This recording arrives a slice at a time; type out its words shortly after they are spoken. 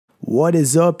What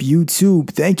is up,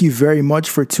 YouTube? Thank you very much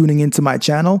for tuning into my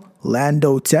channel,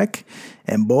 Lando Tech.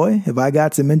 And boy, have I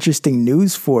got some interesting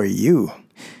news for you.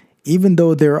 Even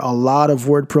though there are a lot of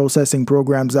word processing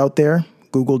programs out there,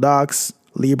 Google Docs,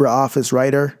 LibreOffice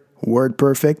Writer,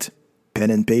 WordPerfect, pen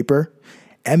and paper,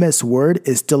 MS Word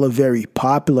is still a very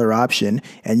popular option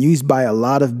and used by a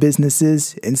lot of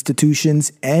businesses,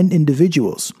 institutions, and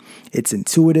individuals. It's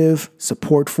intuitive,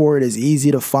 support for it is easy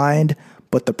to find,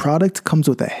 but the product comes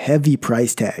with a heavy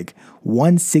price tag,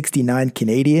 $169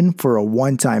 Canadian for a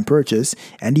one-time purchase,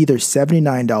 and either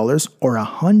 $79 or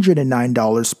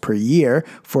 $109 per year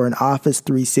for an Office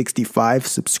 365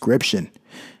 subscription.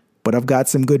 But I've got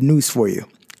some good news for you.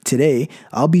 Today,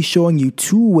 I'll be showing you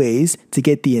 2 ways to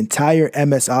get the entire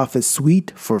MS Office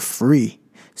suite for free.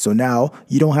 So now,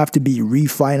 you don't have to be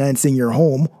refinancing your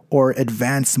home or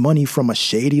advance money from a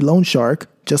shady loan shark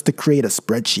just to create a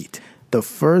spreadsheet. The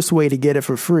first way to get it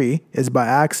for free is by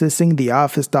accessing the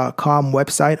office.com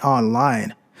website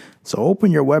online. So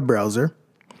open your web browser,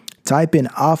 type in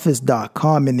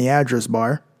office.com in the address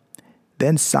bar,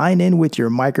 then sign in with your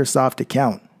Microsoft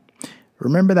account.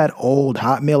 Remember that old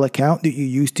Hotmail account that you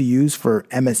used to use for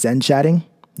MSN chatting?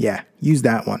 Yeah, use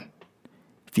that one.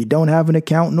 If you don't have an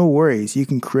account, no worries, you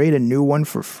can create a new one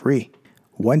for free.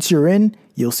 Once you're in,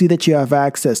 you'll see that you have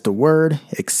access to Word,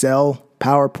 Excel,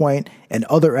 PowerPoint, and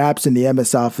other apps in the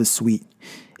MS Office suite.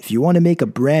 If you want to make a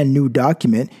brand new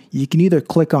document, you can either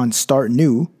click on Start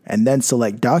New and then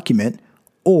select Document,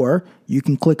 or you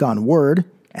can click on Word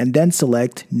and then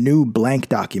select New Blank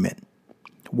Document.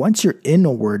 Once you're in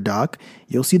a Word doc,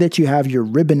 you'll see that you have your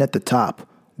ribbon at the top,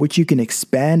 which you can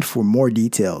expand for more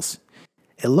details.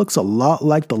 It looks a lot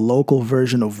like the local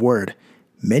version of Word.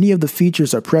 Many of the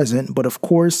features are present, but of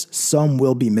course, some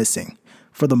will be missing.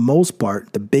 For the most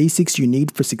part, the basics you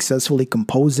need for successfully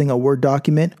composing a Word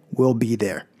document will be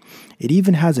there. It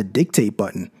even has a dictate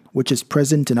button, which is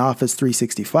present in Office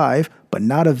 365, but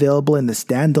not available in the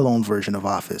standalone version of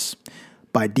Office.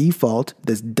 By default,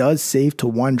 this does save to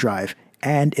OneDrive,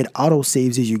 and it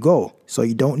auto-saves as you go, so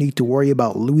you don't need to worry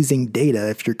about losing data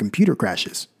if your computer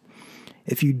crashes.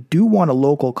 If you do want a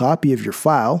local copy of your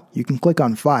file, you can click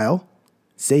on File,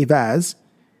 Save As,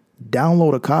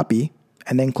 download a copy,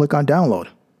 and then click on Download.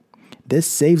 This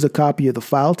saves a copy of the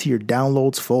file to your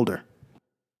Downloads folder.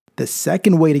 The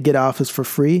second way to get Office for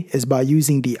free is by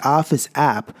using the Office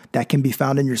app that can be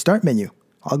found in your Start menu.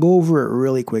 I'll go over it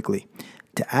really quickly.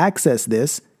 To access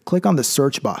this, click on the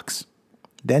search box.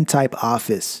 Then type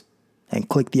Office and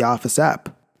click the Office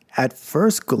app. At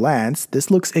first glance,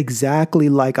 this looks exactly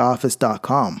like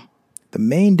Office.com. The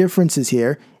main differences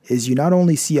here is you not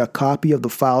only see a copy of the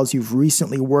files you've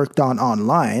recently worked on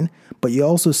online, but you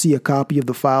also see a copy of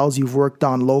the files you've worked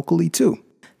on locally too.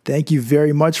 Thank you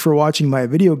very much for watching my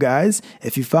video, guys.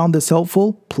 If you found this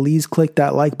helpful, please click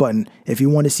that like button. If you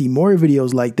want to see more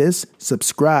videos like this,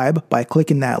 subscribe by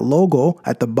clicking that logo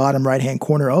at the bottom right-hand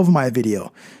corner of my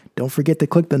video. Don't forget to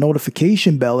click the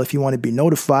notification bell if you want to be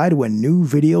notified when new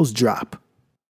videos drop.